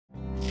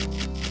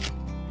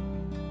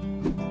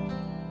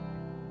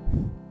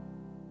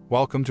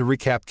Welcome to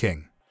Recap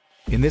King.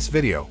 In this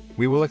video,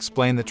 we will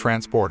explain the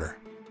transporter.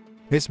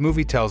 This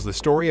movie tells the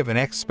story of an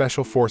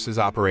ex-special forces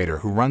operator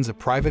who runs a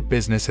private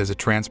business as a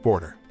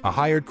transporter, a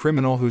hired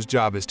criminal whose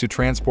job is to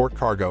transport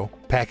cargo,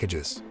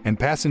 packages, and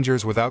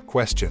passengers without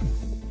question.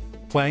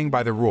 Playing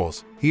by the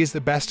rules, he is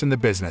the best in the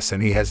business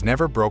and he has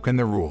never broken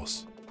the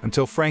rules,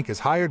 until Frank is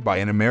hired by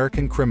an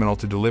American criminal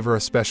to deliver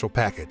a special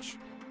package.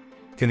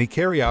 Can he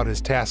carry out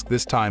his task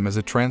this time as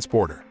a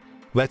transporter?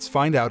 Let's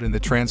find out in the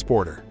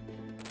transporter.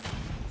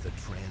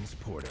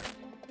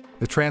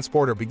 The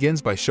transporter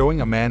begins by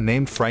showing a man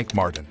named Frank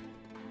Martin.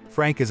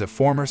 Frank is a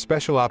former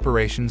special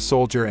operations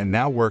soldier and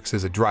now works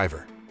as a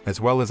driver,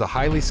 as well as a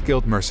highly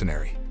skilled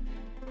mercenary.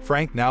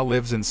 Frank now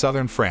lives in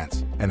southern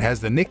France and has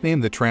the nickname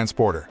the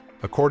Transporter,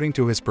 according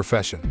to his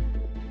profession.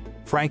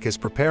 Frank is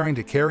preparing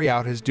to carry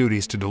out his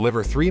duties to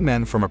deliver 3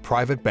 men from a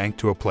private bank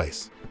to a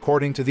place,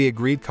 according to the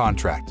agreed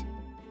contract.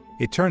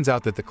 It turns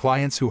out that the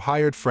clients who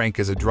hired Frank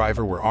as a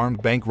driver were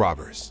armed bank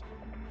robbers.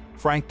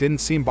 Frank didn't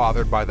seem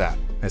bothered by that,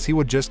 as he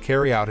would just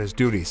carry out his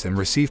duties and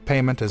receive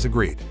payment as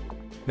agreed.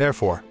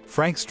 Therefore,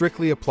 Frank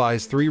strictly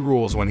applies 3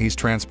 rules when he's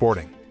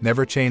transporting: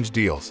 never change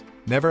deals,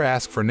 never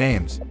ask for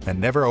names, and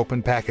never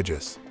open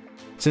packages.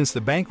 Since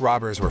the bank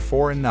robbers were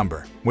 4 in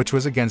number, which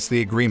was against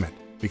the agreement,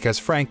 because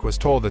Frank was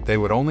told that they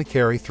would only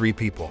carry 3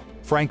 people,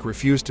 Frank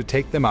refused to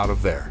take them out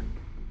of there.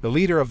 The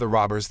leader of the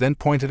robbers then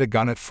pointed a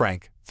gun at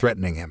Frank,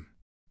 threatening him.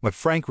 But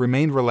Frank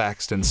remained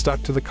relaxed and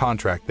stuck to the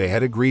contract they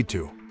had agreed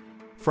to.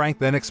 Frank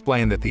then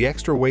explained that the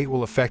extra weight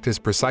will affect his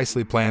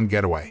precisely planned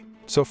getaway,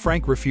 so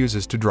Frank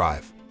refuses to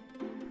drive.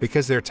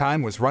 Because their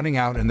time was running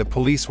out and the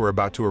police were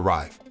about to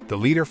arrive, the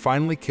leader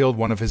finally killed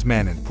one of his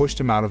men and pushed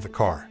him out of the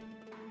car.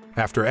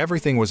 After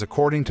everything was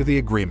according to the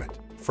agreement,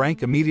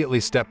 Frank immediately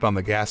stepped on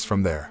the gas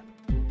from there.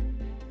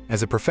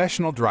 As a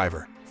professional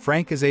driver,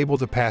 Frank is able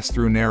to pass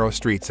through narrow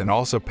streets and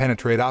also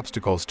penetrate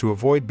obstacles to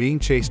avoid being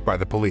chased by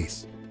the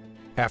police.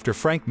 After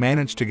Frank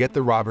managed to get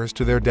the robbers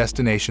to their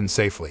destination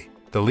safely,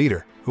 the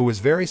leader, who was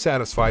very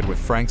satisfied with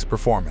Frank's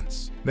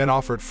performance, then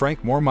offered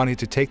Frank more money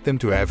to take them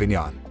to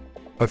Avignon.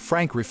 But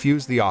Frank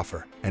refused the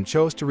offer and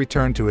chose to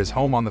return to his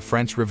home on the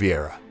French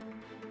Riviera.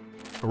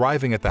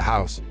 Arriving at the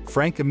house,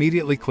 Frank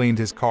immediately cleaned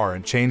his car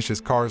and changed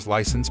his car's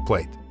license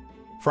plate.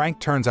 Frank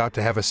turns out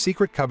to have a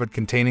secret cupboard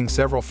containing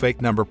several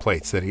fake number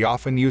plates that he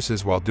often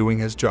uses while doing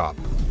his job.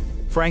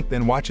 Frank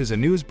then watches a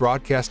news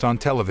broadcast on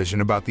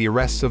television about the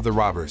arrests of the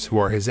robbers who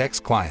are his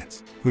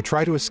ex-clients, who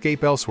try to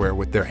escape elsewhere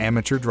with their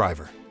amateur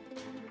driver.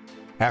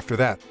 After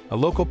that, a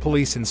local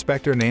police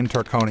inspector named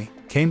Tarconi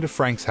came to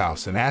Frank's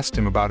house and asked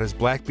him about his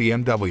black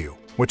BMW,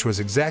 which was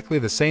exactly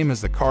the same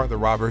as the car the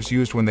robbers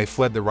used when they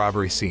fled the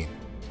robbery scene.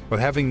 But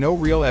having no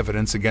real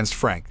evidence against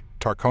Frank,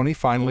 Tarconi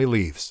finally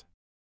leaves.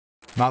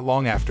 Not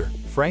long after,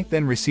 Frank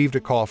then received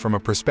a call from a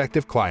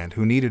prospective client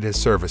who needed his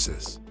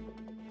services.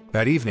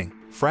 That evening,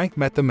 Frank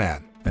met the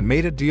man and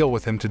made a deal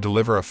with him to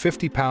deliver a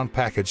 50-pound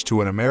package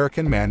to an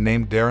American man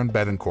named Darren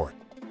Betancourt.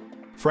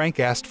 Frank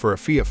asked for a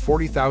fee of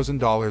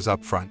 $40,000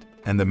 up front,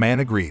 and the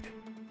man agreed.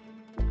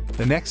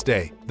 The next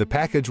day, the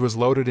package was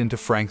loaded into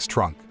Frank's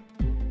trunk.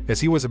 As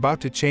he was about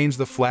to change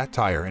the flat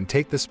tire and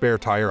take the spare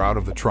tire out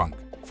of the trunk,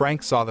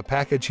 Frank saw the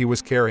package he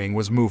was carrying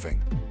was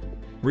moving.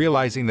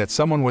 Realizing that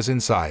someone was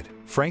inside,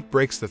 Frank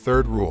breaks the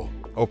 3rd rule,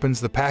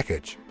 opens the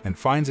package, and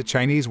finds a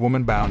Chinese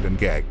woman bound and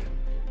gagged.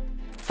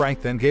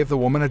 Frank then gave the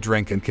woman a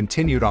drink and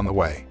continued on the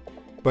way.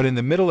 But in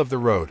the middle of the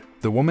road,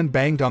 the woman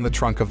banged on the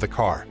trunk of the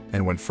car,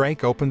 and when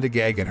Frank opened the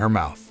gag in her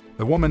mouth,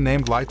 the woman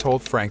named Lai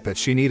told Frank that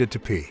she needed to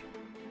pee.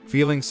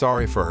 Feeling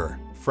sorry for her,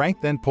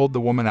 Frank then pulled the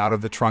woman out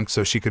of the trunk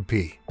so she could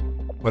pee.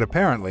 But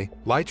apparently,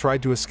 Lai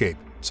tried to escape,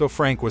 so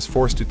Frank was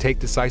forced to take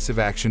decisive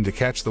action to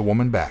catch the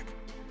woman back.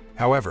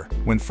 However,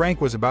 when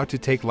Frank was about to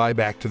take Lai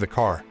back to the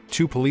car,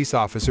 2 police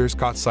officers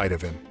caught sight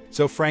of him,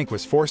 so Frank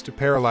was forced to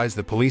paralyze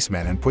the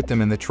policemen and put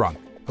them in the trunk,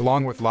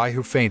 along with Lai,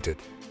 who fainted.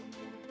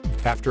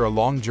 After a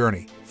long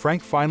journey,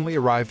 Frank finally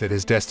arrived at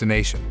his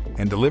destination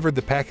and delivered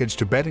the package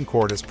to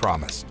Betancourt as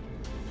promised.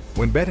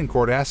 When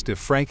Betancourt asked if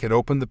Frank had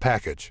opened the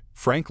package,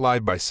 Frank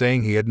lied by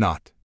saying he had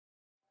not.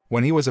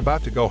 When he was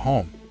about to go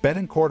home,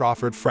 Betancourt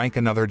offered Frank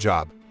another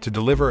job, to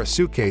deliver a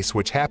suitcase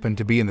which happened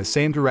to be in the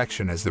same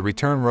direction as the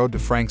return road to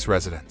Frank's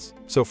residence,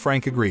 so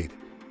Frank agreed.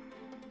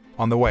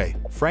 On the way,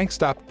 Frank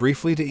stopped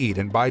briefly to eat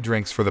and buy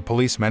drinks for the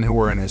policemen who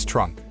were in his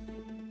trunk.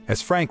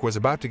 As Frank was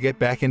about to get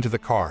back into the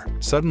car,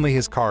 suddenly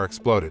his car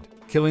exploded,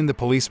 killing the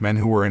policemen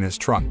who were in his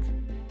trunk.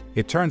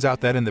 It turns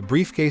out that in the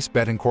briefcase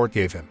Betancourt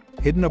gave him,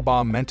 hidden a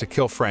bomb meant to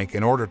kill Frank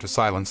in order to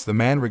silence the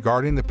man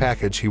regarding the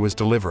package he was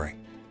delivering.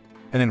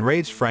 An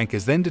enraged Frank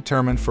is then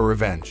determined for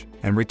revenge,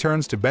 and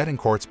returns to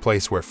Betancourt's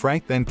place where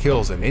Frank then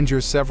kills and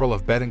injures several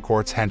of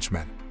Betancourt's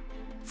henchmen.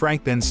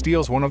 Frank then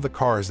steals one of the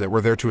cars that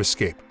were there to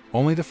escape,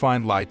 only to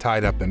find Lai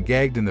tied up and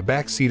gagged in the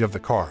back seat of the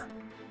car.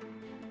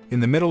 In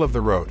the middle of the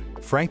road,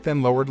 Frank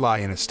then lowered Lai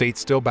in a state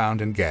still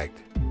bound and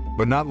gagged.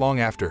 But not long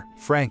after,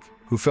 Frank,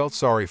 who felt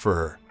sorry for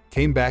her,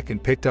 came back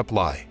and picked up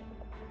Lai.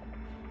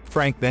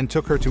 Frank then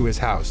took her to his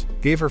house,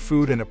 gave her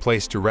food and a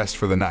place to rest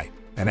for the night,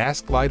 and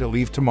asked Lai to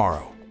leave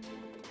tomorrow.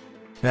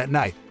 That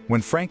night,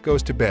 when Frank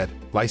goes to bed,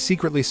 Lai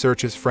secretly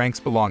searches Frank's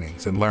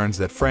belongings and learns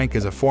that Frank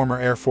is a former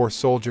Air Force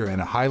soldier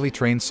and a highly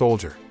trained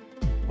soldier.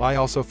 Lai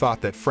also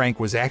thought that Frank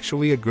was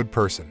actually a good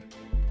person.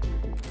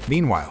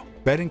 Meanwhile,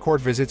 Betancourt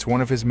visits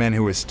one of his men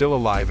who is still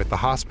alive at the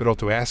hospital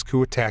to ask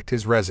who attacked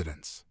his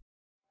residence.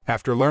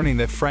 After learning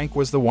that Frank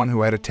was the one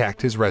who had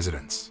attacked his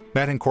residence,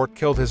 Betancourt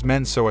killed his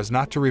men so as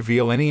not to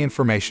reveal any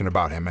information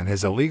about him and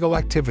his illegal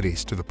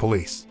activities to the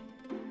police.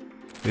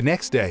 The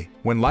next day,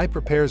 when Lai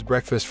prepares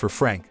breakfast for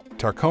Frank,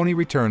 Tarconi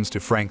returns to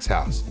Frank's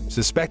house,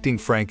 suspecting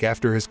Frank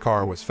after his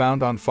car was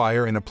found on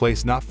fire in a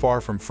place not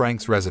far from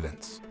Frank's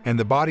residence, and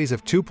the bodies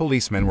of 2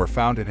 policemen were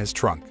found in his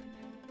trunk.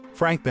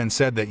 Frank then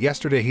said that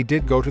yesterday he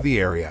did go to the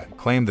area and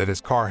claimed that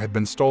his car had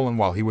been stolen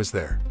while he was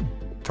there.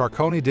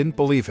 Tarconi didn't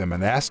believe him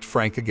and asked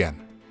Frank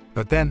again.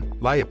 But then,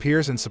 Lai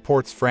appears and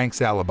supports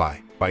Frank's alibi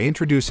by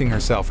introducing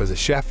herself as a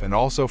chef and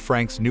also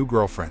Frank's new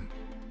girlfriend.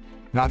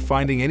 Not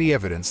finding any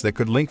evidence that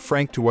could link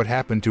Frank to what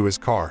happened to his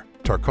car,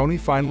 Tarconi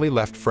finally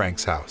left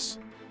Frank's house.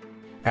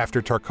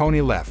 After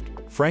Tarconi left,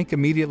 Frank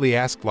immediately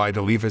asked Lai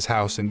to leave his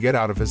house and get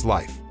out of his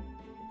life.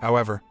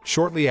 However,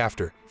 shortly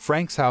after,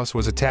 Frank's house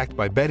was attacked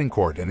by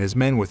Betancourt and his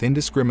men with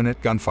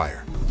indiscriminate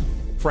gunfire.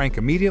 Frank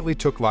immediately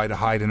took Lai to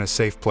hide in a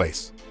safe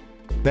place.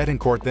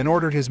 Betancourt then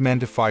ordered his men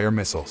to fire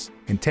missiles,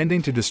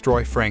 intending to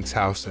destroy Frank's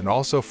house and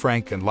also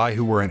Frank and Lai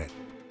who were in it.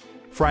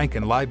 Frank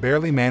and Lai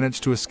barely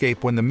managed to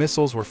escape when the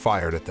missiles were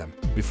fired at them,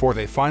 before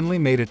they finally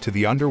made it to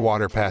the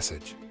underwater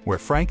passage, where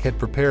Frank had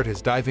prepared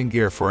his diving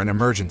gear for an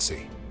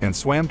emergency, and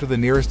swam to the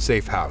nearest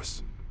safe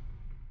house.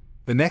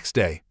 The next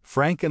day,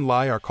 Frank and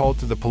Lai are called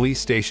to the police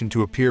station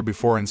to appear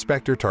before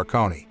Inspector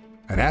Tarconi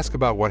and ask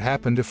about what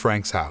happened to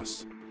Frank's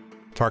house.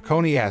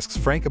 Tarconi asks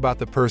Frank about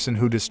the person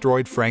who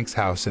destroyed Frank's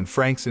house and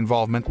Frank's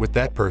involvement with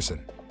that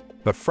person.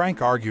 But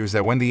Frank argues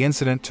that when the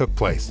incident took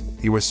place,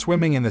 he was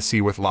swimming in the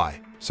sea with Lai,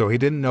 so he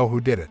didn't know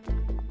who did it.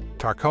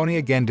 Tarconi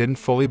again didn't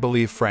fully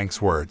believe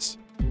Frank's words.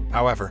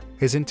 However,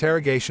 his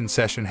interrogation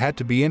session had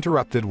to be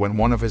interrupted when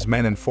one of his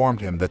men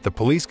informed him that the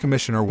police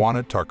commissioner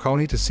wanted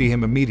Tarconi to see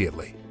him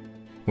immediately.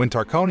 When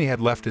Tarconi had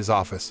left his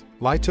office,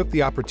 Lai took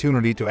the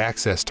opportunity to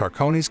access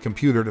Tarconi's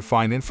computer to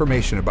find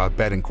information about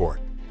Betancourt,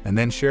 and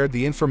then shared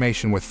the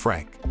information with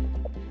Frank.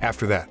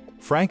 After that,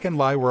 Frank and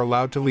Lai were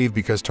allowed to leave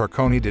because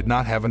Tarconi did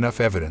not have enough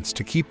evidence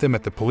to keep them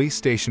at the police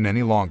station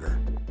any longer.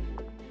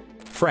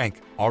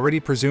 Frank, already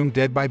presumed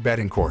dead by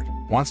Betancourt,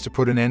 wants to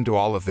put an end to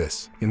all of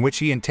this, in which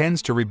he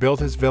intends to rebuild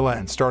his villa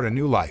and start a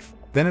new life,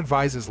 then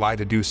advises Lai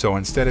to do so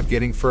instead of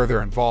getting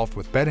further involved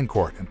with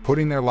Betancourt and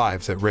putting their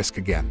lives at risk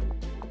again.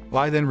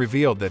 Lai then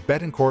revealed that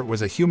Betancourt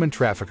was a human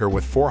trafficker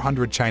with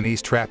 400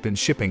 Chinese trapped in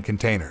shipping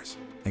containers,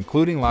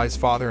 including Lai's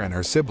father and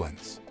her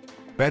siblings.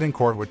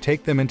 Betancourt would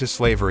take them into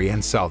slavery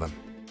and sell them.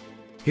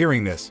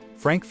 Hearing this,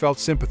 Frank felt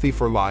sympathy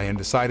for Lai and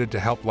decided to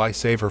help Lai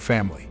save her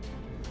family.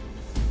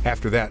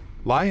 After that,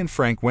 Lai and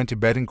Frank went to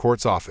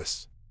Betancourt's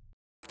office.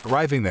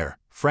 Arriving there,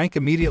 Frank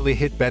immediately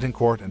hit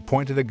Betancourt and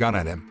pointed a gun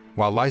at him,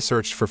 while Lai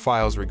searched for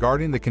files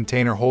regarding the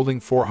container holding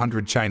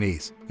 400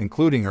 Chinese,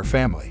 including her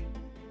family.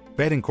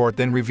 Betancourt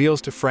then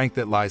reveals to Frank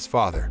that Lai's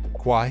father,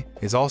 Kwai,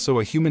 is also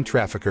a human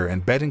trafficker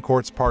and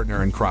Betancourt's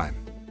partner in crime.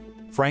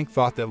 Frank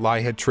thought that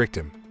Lai had tricked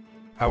him.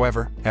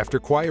 However, after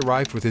Kwai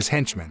arrived with his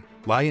henchmen,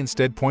 Lai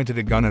instead pointed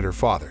a gun at her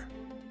father.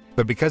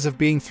 But because of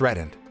being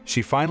threatened,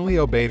 she finally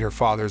obeyed her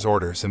father's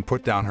orders and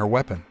put down her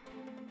weapon.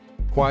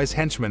 Kwai's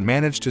henchmen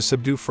managed to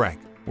subdue Frank,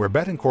 where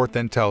Betancourt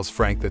then tells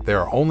Frank that there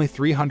are only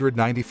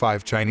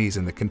 395 Chinese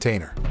in the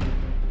container.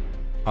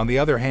 On the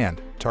other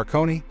hand,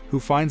 Tarconi, who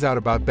finds out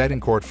about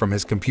Betancourt from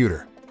his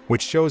computer,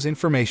 which shows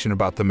information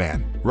about the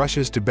man,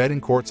 rushes to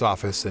Betancourt's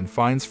office and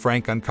finds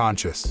Frank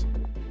unconscious.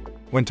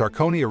 When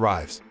Tarconi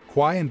arrives,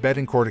 Kwai and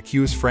Betancourt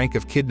accuse Frank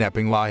of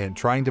kidnapping Lai and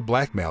trying to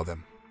blackmail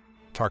them.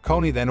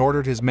 Tarconi then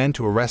ordered his men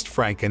to arrest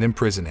Frank and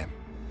imprison him.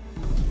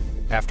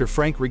 After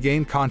Frank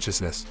regained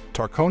consciousness,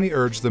 Tarconi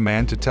urged the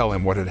man to tell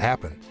him what had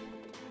happened.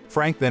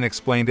 Frank then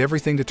explained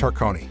everything to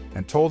Tarconi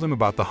and told him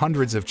about the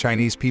hundreds of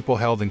Chinese people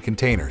held in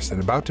containers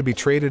and about to be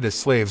traded as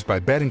slaves by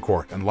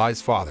Betancourt and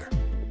Lai's father.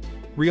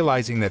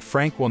 Realizing that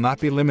Frank will not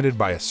be limited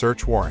by a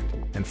search warrant,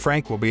 and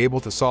Frank will be able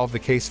to solve the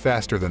case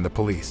faster than the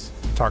police,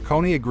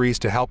 Tarconi agrees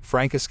to help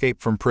Frank escape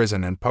from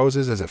prison and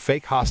poses as a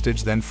fake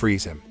hostage, then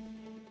frees him.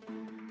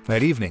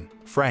 That evening,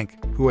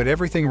 Frank, who had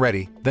everything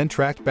ready, then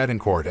tracked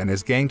Betancourt and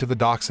his gang to the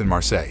docks in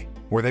Marseille,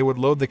 where they would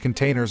load the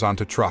containers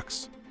onto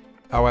trucks.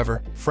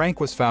 However,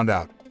 Frank was found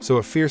out, so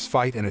a fierce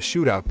fight and a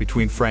shootout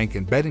between Frank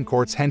and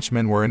Betancourt's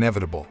henchmen were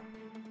inevitable.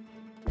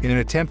 In an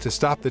attempt to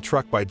stop the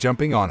truck by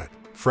jumping on it,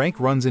 Frank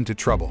runs into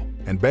trouble,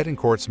 and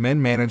Betancourt's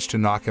men manage to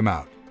knock him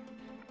out.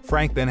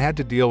 Frank then had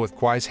to deal with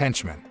Kwai's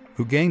henchmen,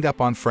 who ganged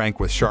up on Frank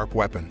with sharp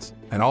weapons,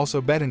 and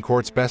also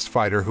Betancourt's best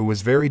fighter, who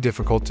was very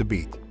difficult to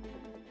beat.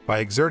 By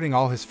exerting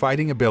all his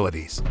fighting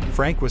abilities,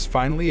 Frank was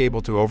finally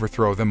able to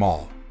overthrow them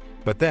all.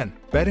 But then,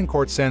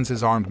 Betancourt sends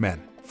his armed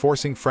men,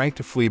 forcing Frank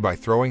to flee by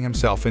throwing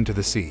himself into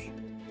the sea.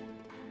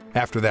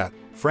 After that,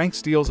 Frank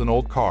steals an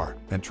old car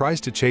and tries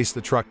to chase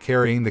the truck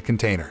carrying the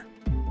container.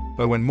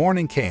 But when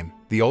morning came,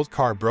 the old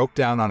car broke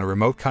down on a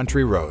remote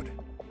country road.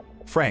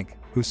 Frank,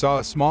 who saw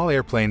a small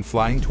airplane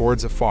flying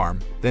towards a farm,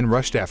 then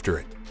rushed after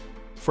it.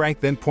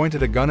 Frank then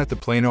pointed a gun at the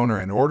plane owner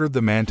and ordered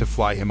the man to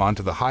fly him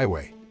onto the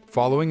highway,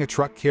 following a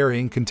truck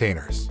carrying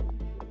containers.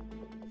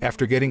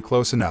 After getting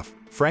close enough,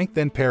 Frank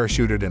then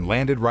parachuted and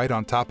landed right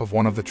on top of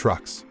one of the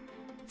trucks.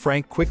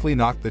 Frank quickly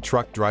knocked the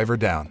truck driver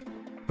down,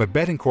 but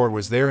Betancourt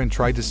was there and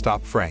tried to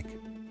stop Frank.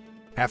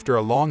 After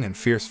a long and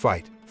fierce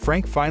fight,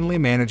 Frank finally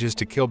manages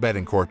to kill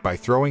Betancourt by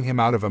throwing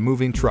him out of a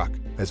moving truck,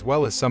 as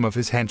well as some of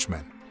his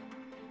henchmen.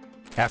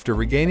 After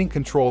regaining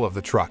control of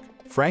the truck,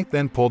 Frank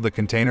then pulled the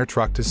container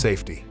truck to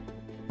safety.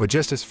 But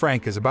just as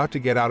Frank is about to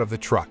get out of the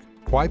truck,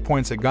 Kwai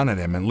points a gun at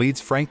him and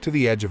leads Frank to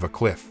the edge of a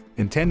cliff,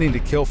 intending to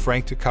kill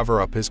Frank to cover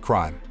up his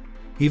crime.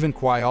 Even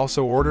Kwai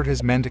also ordered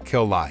his men to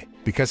kill Lai,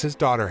 because his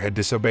daughter had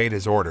disobeyed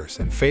his orders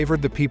and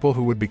favored the people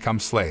who would become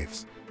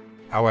slaves.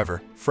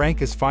 However,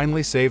 Frank is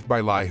finally saved by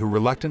Lai, who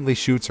reluctantly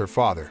shoots her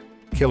father,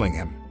 killing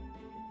him.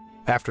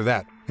 After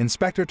that,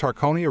 Inspector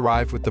Tarconi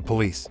arrived with the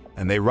police,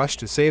 and they rushed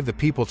to save the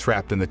people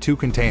trapped in the two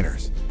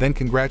containers, then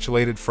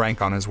congratulated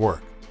Frank on his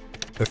work.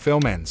 The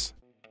film ends.